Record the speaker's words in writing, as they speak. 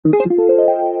So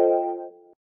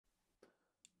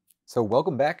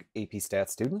welcome back, AP Stats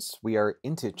students. We are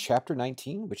into Chapter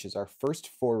 19, which is our first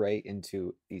foray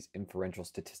into these inferential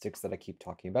statistics that I keep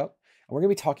talking about. And we're going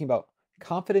to be talking about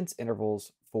confidence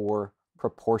intervals for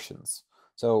proportions.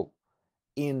 So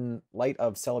in light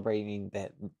of celebrating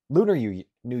the Lunar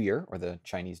New Year, or the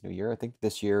Chinese New Year, I think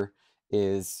this year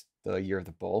is the year of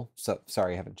the bull. So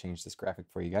sorry, I haven't changed this graphic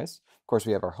for you guys. Of course,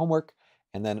 we have our homework.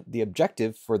 And then the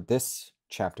objective for this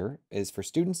chapter is for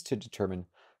students to determine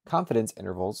confidence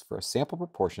intervals for a sample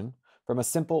proportion from a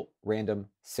simple random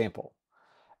sample.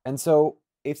 And so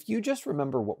if you just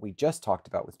remember what we just talked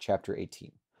about with chapter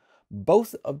 18,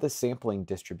 both of the sampling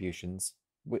distributions,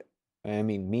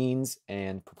 means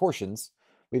and proportions,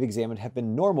 we've examined have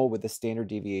been normal with the standard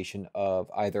deviation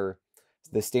of either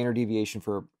the standard deviation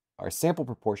for our sample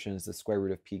proportion is the square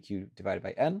root of PQ divided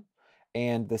by N,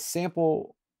 and the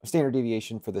standard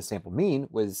deviation for the sample mean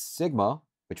was sigma,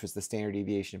 which was the standard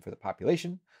deviation for the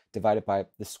population, divided by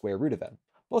the square root of N.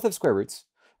 Both have square roots.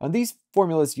 And these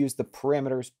formulas use the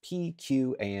parameters P,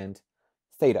 Q, and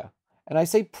theta. And I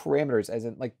say parameters as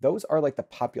in like those are like the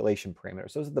population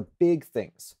parameters. Those are the big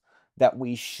things that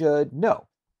we should know.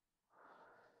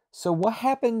 So what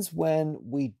happens when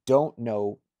we don't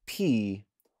know P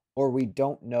or we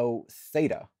don't know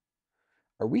theta?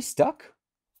 Are we stuck?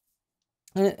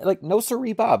 Like, no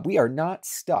siree, Bob, we are not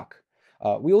stuck.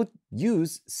 We will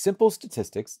use simple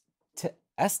statistics to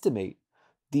estimate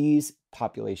these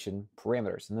population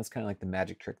parameters. And that's kind of like the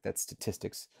magic trick that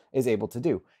statistics is able to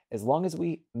do. As long as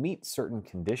we meet certain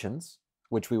conditions,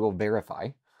 which we will verify,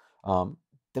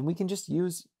 then we can just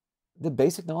use the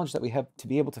basic knowledge that we have to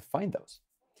be able to find those.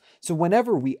 So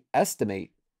whenever we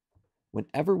estimate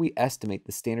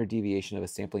the standard deviation of a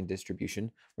sampling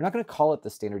distribution, we're not going to call it the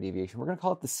standard deviation. We're going to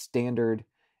call it the standard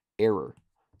error.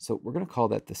 So we're going to call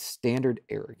that the standard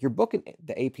error. Your book in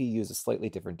the AP uses a slightly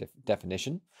different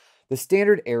definition. The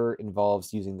standard error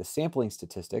involves using the sampling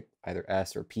statistic, either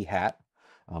S or P hat,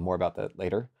 more about that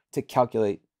later, to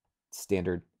calculate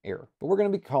standard error. But we're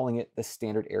going to be calling it the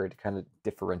standard error to kind of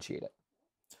differentiate it.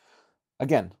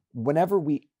 Again, whenever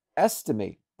we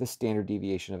estimate the standard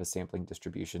deviation of a sampling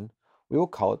distribution, we will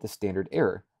call it the standard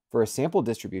error. For a sample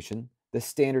distribution, the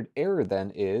standard error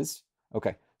then is,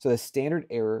 okay, so the standard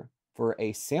error for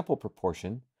a sample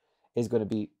proportion is going to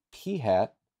be P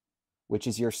hat, which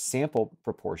is your sample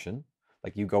proportion.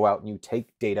 Like you go out and you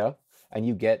take data and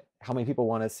you get how many people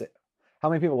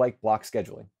like block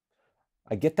scheduling.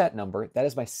 I get that number. That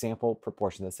is my sample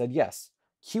proportion that said yes.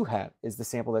 Q hat is the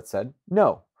sample that said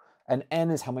no. And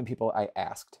N is how many people I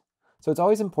asked. So it's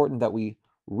always important that we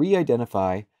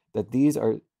re-identify that these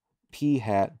are P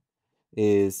hat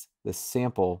is the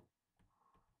sample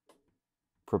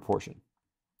proportion.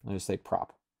 I'll just say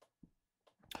prop.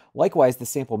 Likewise, the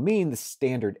sample mean, the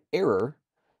standard error,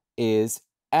 is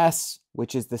S,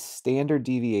 which is the standard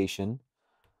deviation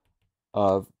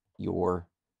of your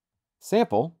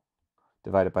sample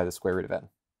divided by the square root of N.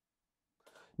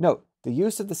 Note, the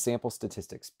use of the sample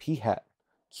statistics P hat,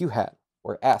 Q hat,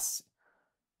 or S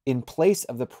in place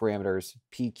of the parameters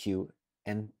P, Q,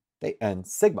 and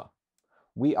sigma.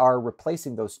 We are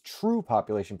replacing those true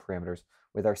population parameters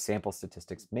with our sample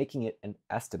statistics, making it an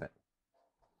estimate.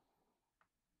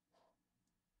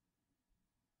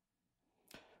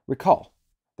 Recall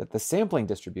that the sampling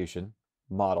distribution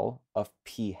model of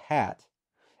P hat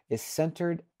is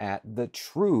centered at the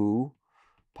true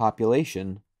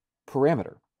population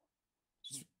parameter,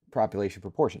 population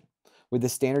proportion, with the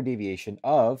standard deviation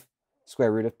of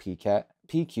square root of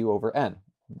PQ over N.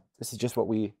 This is just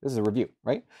this is a review,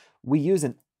 right? We use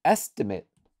an estimate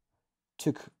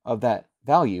of that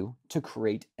value to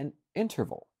create an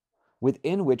interval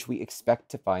within which we expect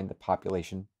to find the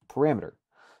population parameter.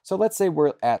 So let's say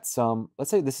let's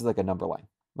say this is like a number line,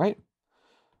 right?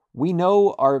 We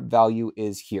know our value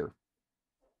is here.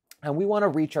 And we want to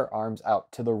reach our arms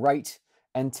out to the right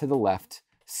and to the left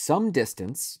some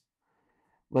distance,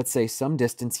 let's say some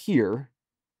distance here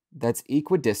that's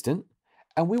equidistant,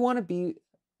 and we want to be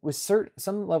with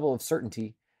some level of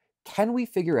certainty, can we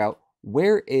figure out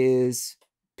where is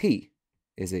P?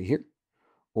 Is it here?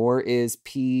 Or is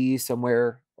P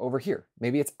somewhere over here?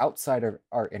 Maybe it's outside of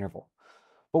our interval.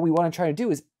 What we want to try to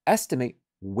do is estimate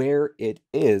where it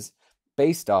is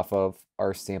based off of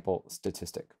our sample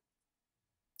statistic.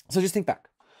 So just think back.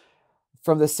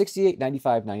 From the 68,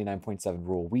 95, 99.7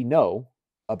 rule, we know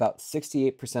about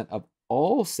 68% of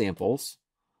all samples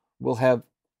will have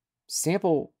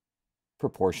sample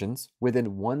proportions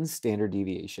within one standard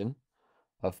deviation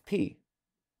of P,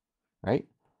 right?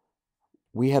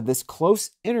 We have this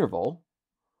close interval.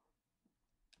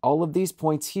 All of these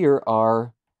points here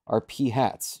are our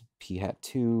p-hats, p-hat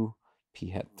 2,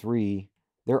 p-hat 3,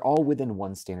 they're all within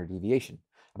one standard deviation.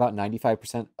 About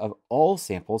 95% of all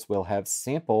samples will have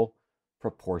sample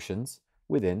proportions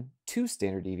within 2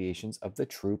 standard deviations of the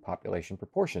true population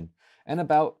proportion. And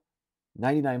about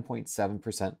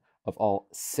 99.7% of all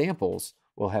samples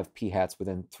will have p-hats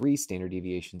within 3 standard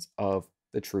deviations of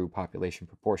the true population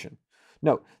proportion.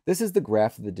 Note, this is the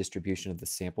graph of the distribution of the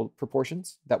sample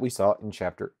proportions that we saw in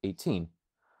chapter 18.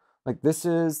 Like, this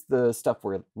is the stuff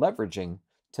we're leveraging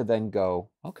to then go,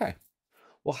 okay,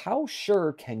 well, how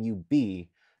sure can you be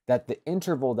that the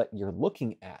interval that you're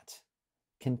looking at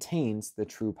contains the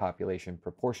true population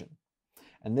proportion?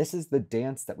 And this is the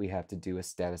dance that we have to do as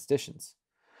statisticians.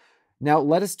 Now,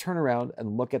 let us turn around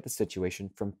and look at the situation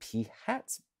from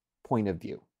p-hat's point of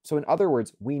view. So in other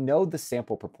words, we know the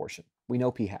sample proportion. We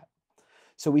know p-hat.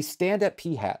 So we stand at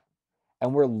p-hat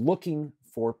and we're looking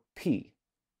for p.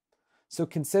 So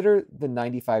consider the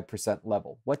 95%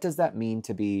 level. What does that mean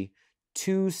to be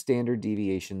 2 standard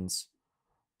deviations?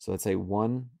 So let's say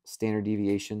 1 standard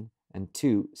deviation and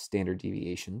 2 standard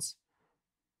deviations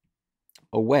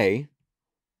away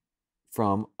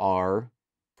from our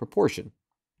proportion.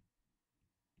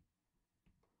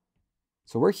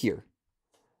 So we're here.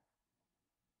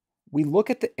 We look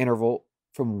at the interval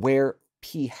from where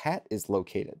p-hat is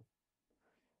located.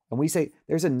 And we say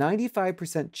there's a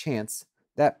 95% chance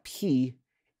that p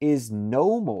is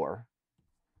no more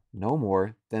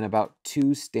than about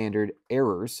 2 standard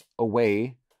errors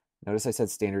away. Notice I said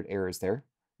standard errors there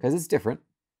because it's different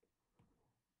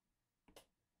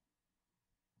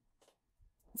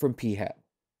from p-hat.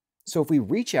 So if we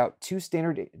reach out 2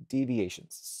 standard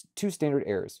deviations, 2 standard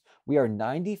errors, we are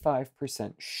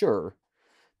 95% sure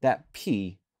that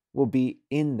p will be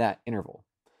in that interval.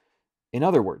 In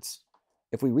other words,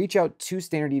 if we reach out 2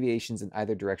 standard deviations in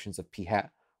either directions of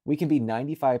p-hat, we can be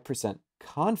 95%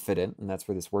 confident, and that's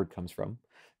where this word comes from,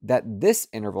 that this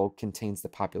interval contains the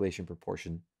population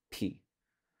proportion p.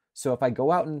 So if I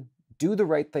go out and do the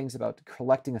right things about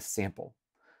collecting a sample,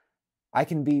 I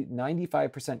can be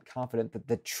 95% confident that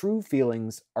the true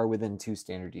feelings are within 2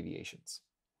 standard deviations.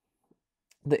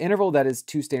 The interval that is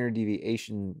 2 standard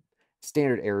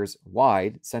errors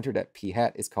wide, centered at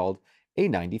p-hat, is called a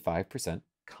 95%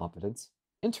 confidence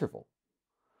interval.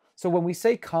 So when we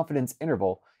say confidence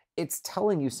interval, it's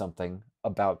telling you something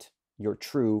about your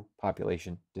true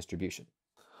population distribution.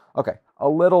 Okay, a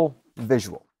little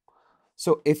visual.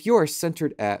 So if you are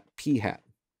centered at p-hat,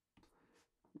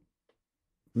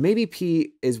 maybe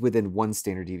p is within 1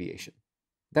 standard deviation.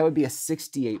 That would be a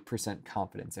 68%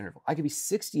 confidence interval. I could be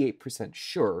 68%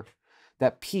 sure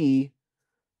that p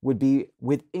would be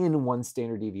within 1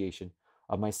 standard deviation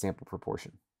of my sample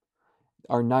proportion.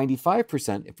 Our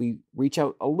 95%, if we reach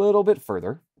out a little bit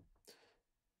further,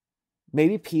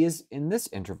 maybe p is in this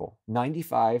interval.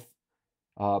 95%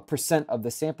 of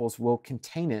the samples will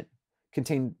contain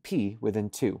p within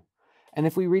 2. And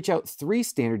if we reach out 3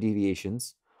 standard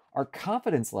deviations, our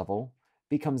confidence level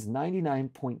becomes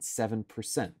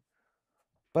 99.7%.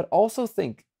 But also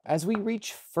think, as we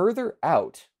reach further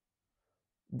out,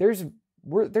 there's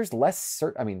less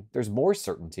there's more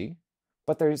certainty,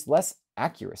 but there's less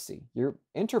accuracy. Your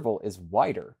interval is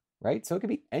wider, right? So it could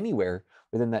be anywhere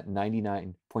within that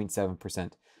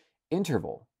 99.7%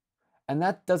 interval. And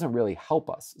that doesn't really help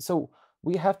us. So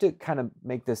we have to kind of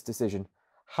make this decision.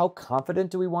 How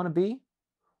confident do we want to be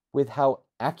with how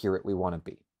accurate we want to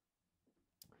be?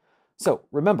 So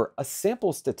remember, a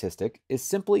sample statistic is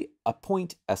simply a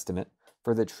point estimate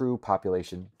for the true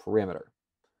population parameter.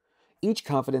 Each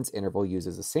confidence interval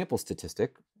uses a sample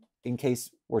statistic, in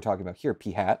case we're talking about here,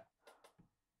 p-hat,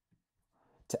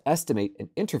 to estimate an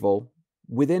interval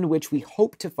within which we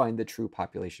hope to find the true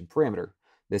population parameter.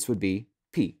 This would be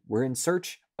p. We're in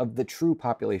search of the true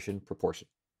population proportion.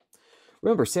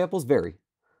 Remember, samples vary.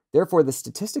 Therefore, the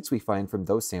statistics we find from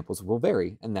those samples will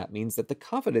vary, and that means that the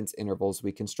confidence intervals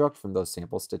we construct from those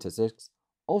sample statistics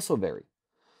also vary.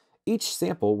 Each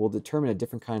sample will determine a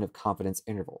different kind of confidence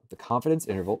interval. The confidence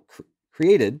interval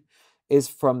created is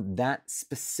from that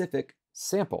specific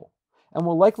sample and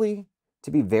will likely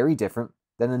to be very different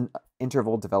than an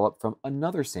interval developed from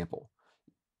another sample.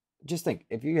 Just think,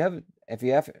 if you have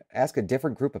to ask a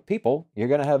different group of people, you're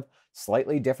going to have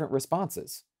slightly different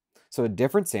responses. So a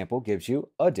different sample gives you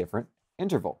a different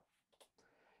interval.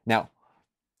 Now,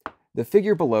 the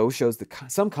figure below shows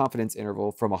some confidence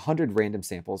interval from 100 random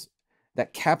samples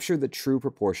that capture the true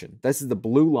proportion. This is the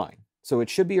blue line, so it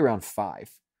should be around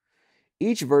 5.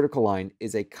 Each vertical line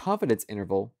is a confidence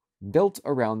interval built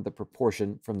around the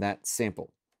proportion from that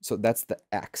sample. So that's the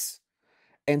X.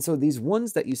 And so these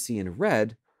ones that you see in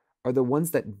red are the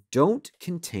ones that don't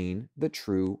contain the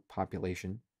true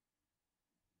population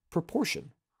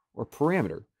proportion or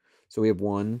parameter. So we have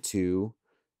 1, 2,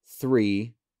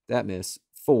 3, that miss,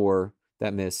 4,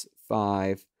 that miss,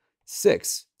 5,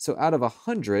 6. So out of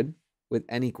 100 with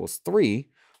n equals 3,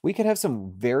 we could have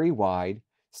some very wide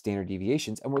standard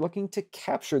deviations, and we're looking to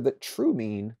capture the true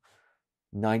mean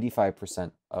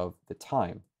 95% of the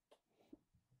time.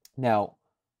 Now,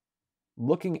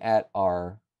 looking at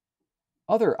our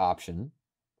other option,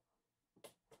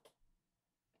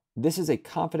 this is a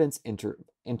confidence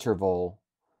interval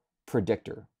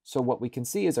predictor. So what we can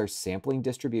see is our sampling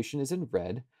distribution is in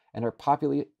red, and our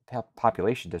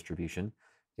population distribution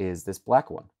is this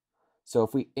black one. So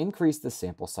if we increase the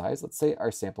sample size, let's say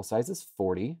our sample size is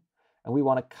 40, and we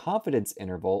want a confidence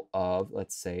interval of,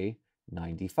 let's say,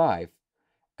 95.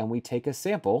 And we take a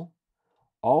sample,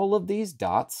 all of these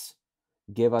dots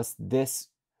give us this.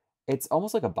 It's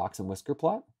almost like a box and whisker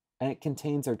plot, and it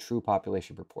contains our true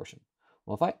population proportion.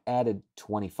 Well, if I added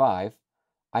 25,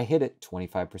 I hit it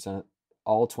 25%,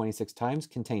 all 26 times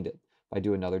contained it. If I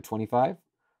do another 25,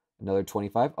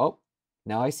 oh,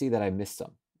 now I see that I missed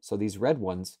some. So these red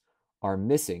ones are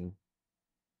missing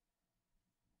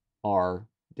our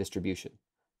distribution.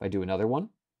 If I do another one,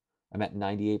 I'm at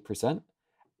 98%.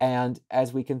 And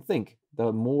as we can think,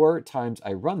 the more times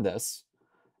I run this,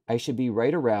 I should be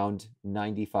right around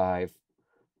 95%.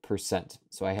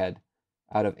 So I had,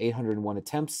 out of 801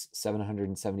 attempts,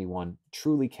 771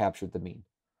 truly captured the mean,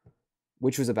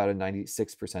 which was about a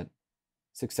 96%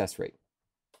 success rate.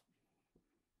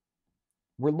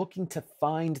 We're looking to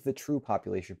find the true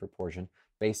population proportion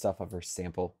based off of our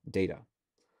sample data.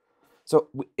 So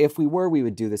if we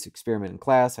would do this experiment in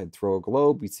class. I'd throw a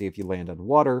globe. We'd see if you land on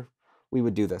water. We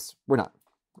would do this. We're not.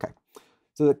 Okay.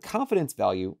 So the confidence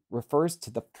value refers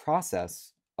to the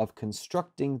process of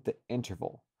constructing the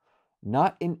interval,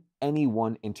 not in any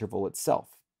one interval itself.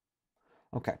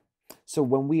 Okay. So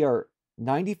when we are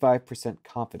 95%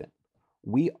 confident,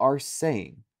 we are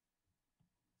saying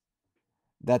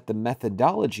that the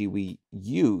methodology we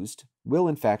used will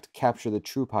in fact capture the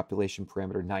true population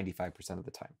parameter 95% of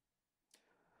the time.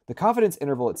 The confidence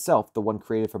interval itself, the one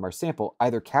created from our sample,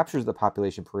 either captures the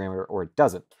population parameter or it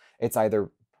doesn't. It's either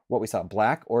what we saw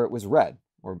black or it was red,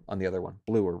 or on the other one,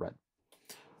 blue or red.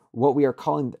 What we are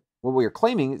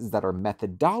claiming is that our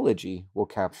methodology will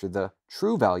capture the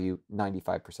true value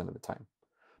 95% of the time.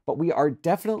 But we are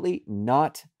definitely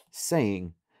not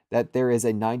saying that there is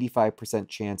a 95%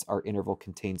 chance our interval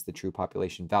contains the true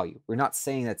population value. We're not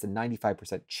saying that's a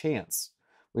 95% chance.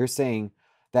 We're saying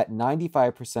that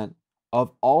 95%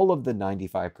 of all of the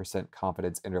 95%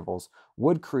 confidence intervals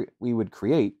we would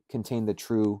create contain the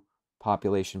true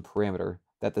population parameter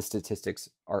that the statistics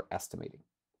are estimating.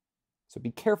 So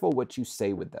be careful what you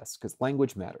say with this, because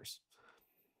language matters.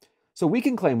 So we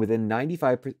can claim with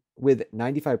 95%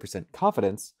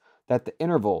 confidence that the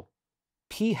interval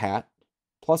p hat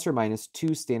plus or minus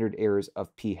 2 standard errors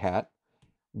of p hat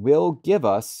will give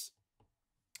us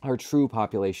our true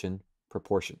population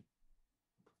proportion.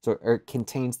 So it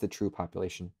contains the true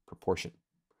population proportion.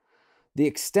 The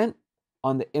extent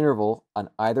on the interval on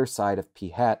either side of p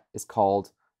hat is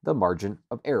called the margin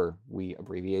of error. We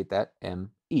abbreviate that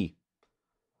ME.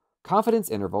 Confidence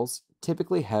intervals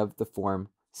typically have the form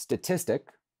statistic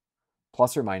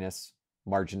plus or minus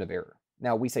margin of error.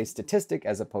 Now, we say statistic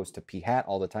as opposed to p hat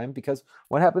all the time because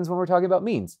what happens when we're talking about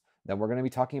means? Then we're going to be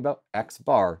talking about x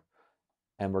bar,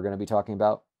 and we're going to be talking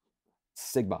about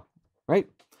sigma, right?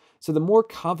 So the more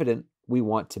confident we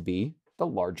want to be, the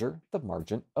larger the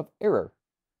margin of error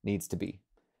needs to be,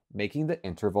 making the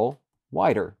interval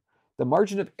wider. The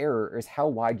margin of error is how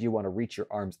wide you want to reach your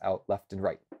arms out left and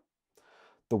right.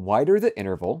 The wider the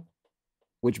interval,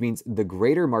 which means the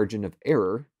greater margin of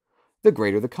error, the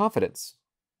greater the confidence.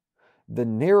 The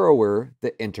narrower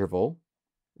the interval,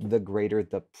 the greater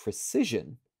the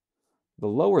precision, the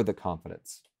lower the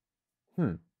confidence.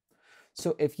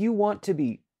 So if you want to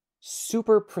be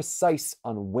super precise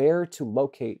on where to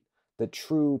locate the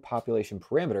true population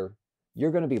parameter,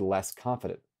 you're going to be less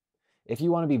confident. If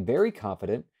you want to be very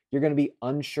confident, you're going to be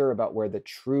unsure about where the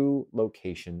true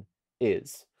location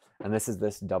is. And this is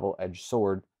this double-edged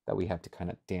sword that we have to kind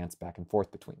of dance back and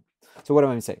forth between. So what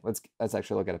am I saying? Let's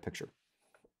actually look at a picture.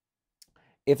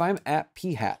 If I'm at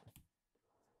p hat,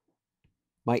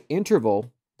 my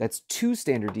interval, that's 2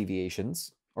 standard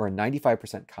deviations, or a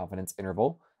 95% confidence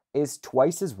interval, is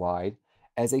twice as wide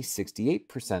as a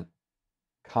 68%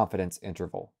 confidence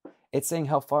interval. It's saying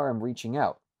how far I'm reaching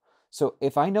out. So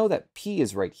if I know that p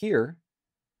is right here,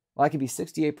 well, I can be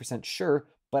 68% sure,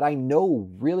 but I know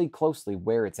really closely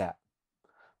where it's at.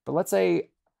 But let's say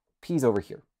p is over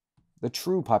here. the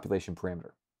true population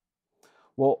parameter?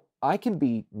 Well, I can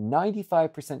be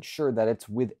 95% sure that it's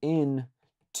within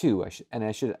 2, and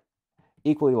I should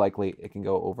equally likely it can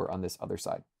go over on this other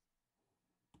side.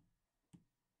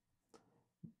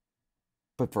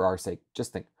 But for our sake,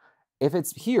 just think, if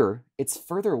it's here, it's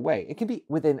further away. It can be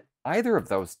within either of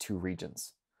those 2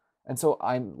 regions. And so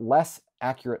I'm less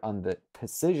accurate on the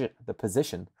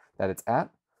position that it's at,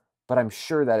 but I'm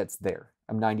sure that it's there.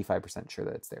 I'm 95% sure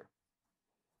that it's there.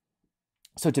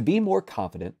 So to be more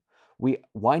confident, we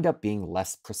wind up being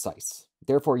less precise.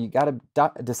 Therefore, you got to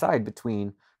decide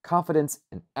between confidence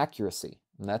and accuracy.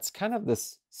 And that's kind of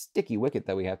this sticky wicket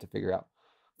that we have to figure out.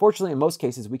 Fortunately, in most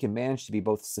cases, we can manage to be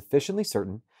both sufficiently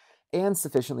certain and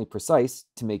sufficiently precise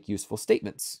to make useful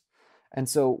statements. And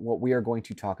so what we are going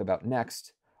to talk about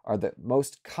next are the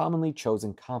most commonly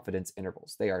chosen confidence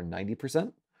intervals. They are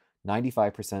 90%,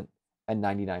 95%, and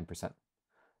 99%.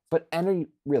 But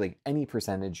any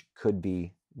percentage could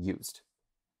be used.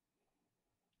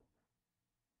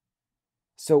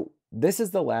 So this is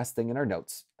the last thing in our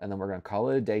notes, and then we're going to call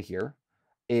it a day here,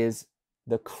 is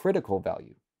the critical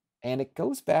value. And it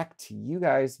goes back to you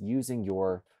guys using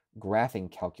your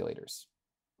graphing calculators.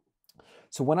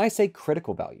 So when I say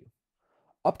critical value,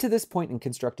 up to this point in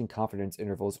constructing confidence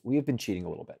intervals, we have been cheating a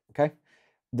little bit, okay?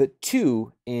 The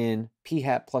 2 in p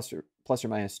hat plus or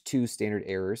minus 2 standard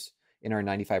errors in our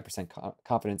 95%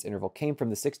 confidence interval came from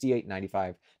the 68,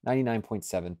 95,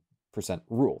 99.7%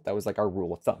 rule. That was like our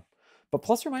rule of thumb. But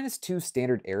plus or minus 2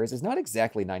 standard errors is not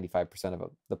exactly 95%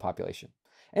 of the population.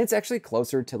 And it's actually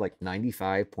closer to like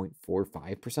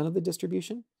 95.45% of the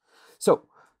distribution. So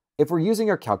if we're using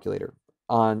our calculator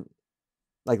on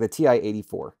like the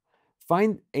TI-84,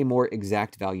 find a more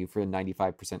exact value for a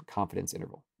 95% confidence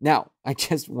interval. Now, I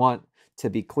just want to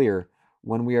be clear,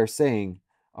 when we are saying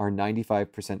our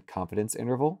 95% confidence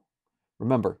interval,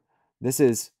 remember, this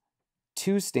is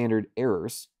 2 standard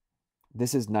errors.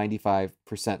 This is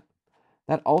 95%.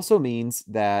 That also means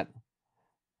that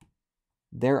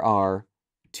there are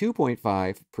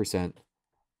 2.5%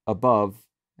 above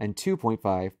and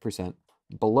 2.5%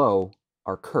 below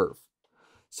our curve.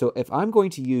 So if I'm going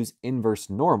to use inverse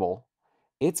normal,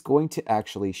 it's going to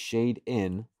actually shade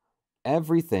in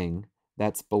everything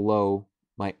that's below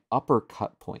my upper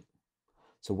cut point.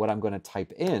 So what I'm going to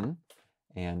type in,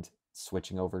 and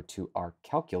switching over to our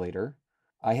calculator,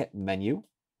 I hit menu,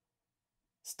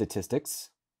 statistics.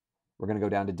 We're going to go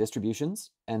down to distributions,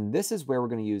 and this is where we're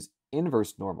going to use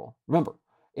inverse normal. Remember,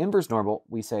 inverse normal,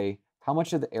 we say how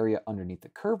much of the area underneath the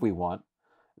curve we want.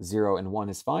 0 and 1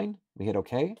 is fine. We hit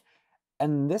OK.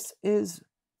 And this is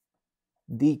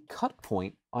the cut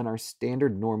point on our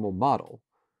standard normal model,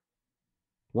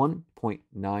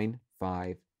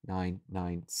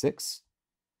 1.95996.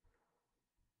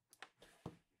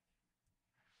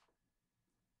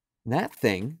 That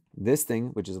thing, this thing,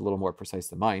 which is a little more precise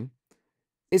than mine,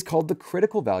 is called the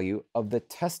critical value of the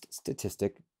test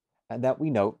statistic that we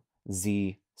note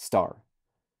Z star.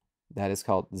 That is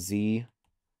called Z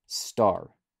star,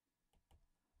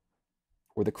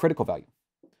 or the critical value.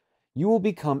 You will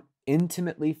become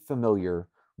intimately familiar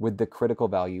with the critical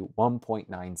value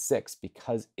 1.96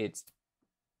 because it's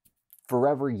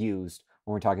forever used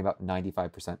when we're talking about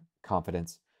 95%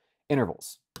 confidence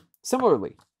intervals.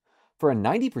 Similarly, for a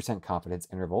 90% confidence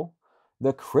interval,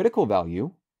 the critical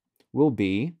value will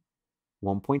be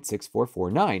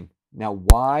 1.6449. Now,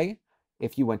 why,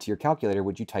 if you went to your calculator,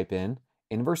 would you type in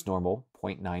inverse normal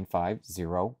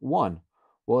 0.9501?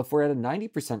 Well, if we're at a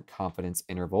 90% confidence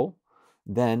interval,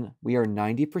 then we are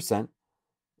 90%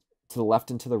 to the left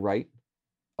and to the right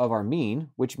of our mean,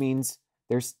 which means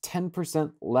there's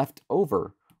 10% left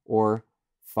over, or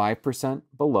 5%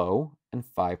 below and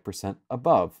 5%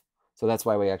 above. So that's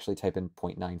why we actually type in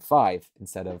 0.95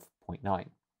 instead of 0.9.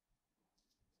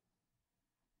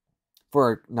 For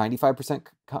our 95%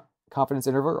 confidence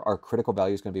interval, our critical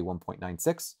value is going to be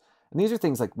 1.96. And these are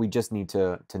things like we just need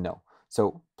to know.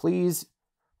 So please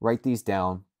write these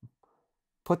down,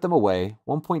 put them away.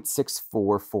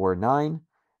 1.6449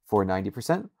 for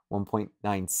 90%,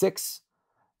 1.96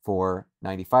 for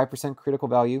 95% critical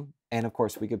value, and of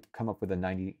course we could come up with a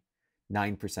 99%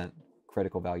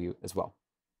 critical value as well.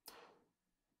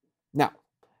 Now,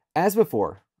 as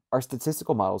before, our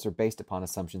statistical models are based upon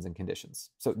assumptions and conditions.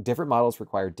 So different models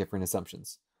require different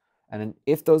assumptions. And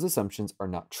if those assumptions are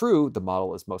not true, the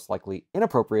model is most likely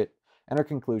inappropriate, and our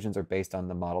conclusions are based on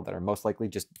the model that are most likely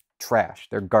just trash.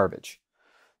 They're garbage.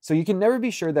 So you can never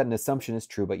be sure that an assumption is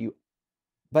true,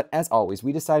 but as always,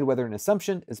 we decide whether an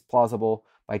assumption is plausible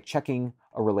by checking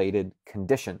a related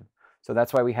condition. So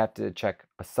that's why we have to check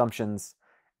assumptions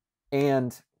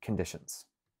and conditions.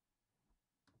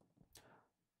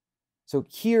 So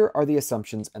here are the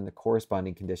assumptions and the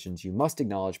corresponding conditions you must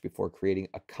acknowledge before creating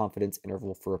a confidence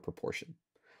interval for a proportion.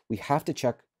 We have to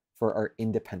check for our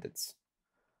independence.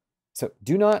 So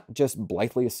do not just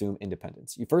blithely assume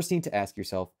independence. You first need to ask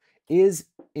yourself, is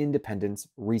independence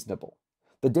reasonable?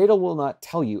 The data will not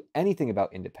tell you anything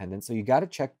about independence, so you got to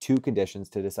check two conditions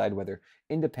to decide whether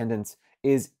independence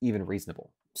is even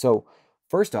reasonable. So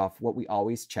first off, what we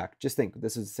always check, just think,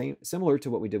 this is similar to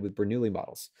what we did with Bernoulli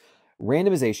models.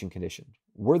 Randomization condition.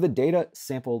 Were the data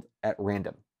sampled at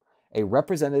random? A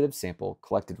representative sample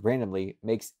collected randomly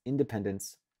makes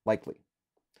independence likely.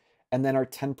 And then our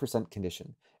 10%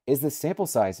 condition. Is the sample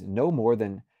size no more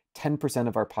than 10%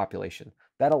 of our population?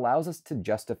 That allows us to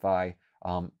justify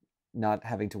not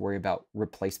having to worry about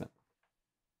replacement.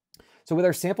 So with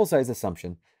our sample size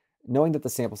assumption, knowing that the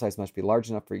sample size must be large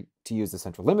enough to use the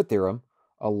central limit theorem,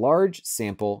 a large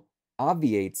sample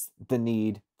obviates the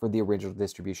need for the original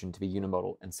distribution to be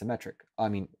unimodal and symmetric. I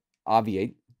mean,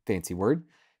 obviate, fancy word,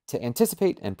 to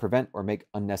anticipate and prevent or make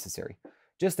unnecessary.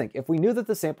 Just think, if we knew that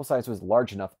the sample size was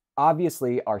large enough,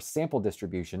 obviously our sample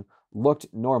distribution looked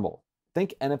normal.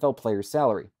 Think NFL player's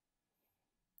salary.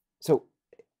 So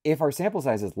if our sample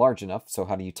size is large enough, so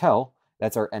how do you tell?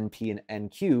 That's our NP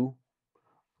and NQ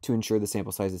to ensure the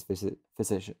sample size is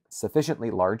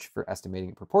sufficiently large for estimating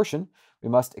a proportion. We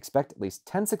must expect at least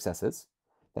 10 successes,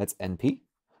 that's NP,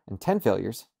 and 10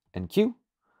 failures, NQ,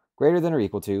 greater than or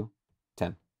equal to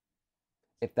 10.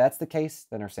 If that's the case,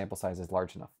 then our sample size is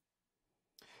large enough.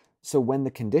 So when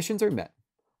the conditions are met,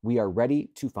 we are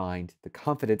ready to find the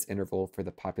confidence interval for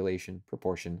the population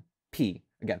proportion P.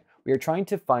 Again, we are trying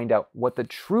to find out what the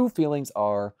true feelings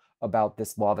are about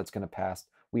this law that's going to pass.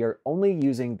 We are only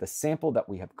using the sample that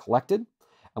we have collected,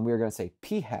 and we are going to say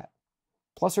P hat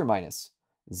plus or minus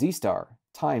Z star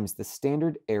times the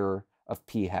standard error of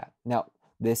P hat. Now,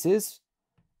 this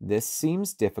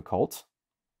seems difficult,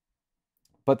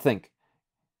 but think,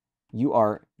 you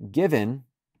are given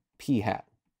P hat.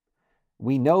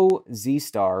 We know Z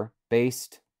star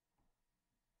based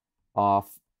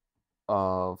off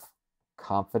of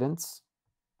confidence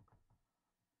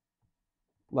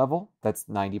level. That's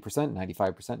 90%,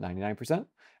 95%, 99%.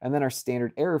 And then our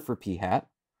standard error for P hat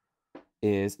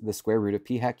is the square root of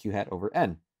P hat Q hat over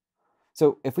N.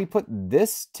 So if we put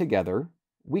this together,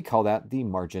 we call that the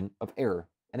margin of error.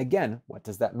 And again, what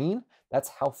does that mean? That's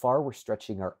how far we're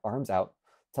stretching our arms out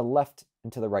to left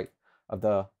and to the right of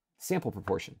the sample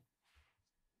proportion.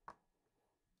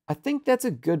 I think that's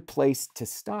a good place to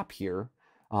stop here,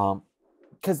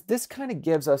 because this kind of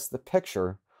gives us the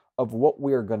picture of what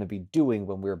we're going to be doing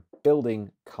when we're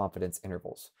building confidence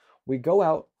intervals. We go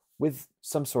out with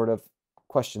some sort of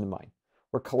question in mind.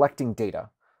 We're collecting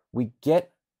data. We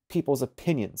get people's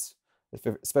opinions,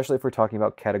 especially if we're talking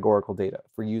about categorical data,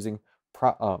 if we're using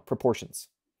proportions.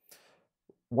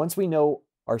 Once we know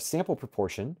our sample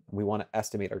proportion, we want to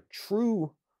estimate our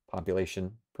true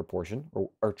population proportion, or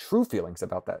our true feelings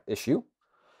about that issue,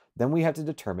 then we have to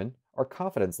determine our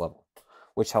confidence level,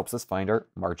 which helps us find our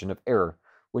margin of error,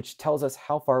 which tells us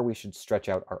how far we should stretch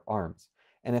out our arms.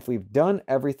 And if we've done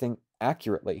everything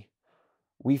accurately,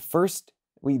 we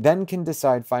then can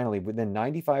decide finally within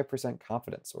 95%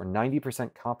 confidence or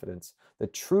 90% confidence, the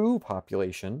true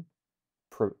population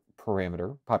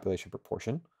parameter, population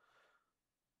proportion,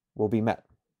 will be met.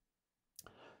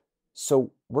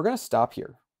 So we're going to stop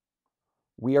here.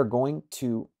 We are going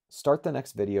to start the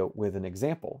next video with an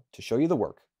example to show you the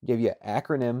work, give you an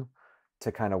acronym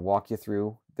to kind of walk you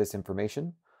through this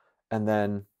information, and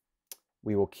then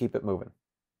we will keep it moving.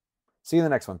 See you in the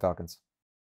next one, Falcons.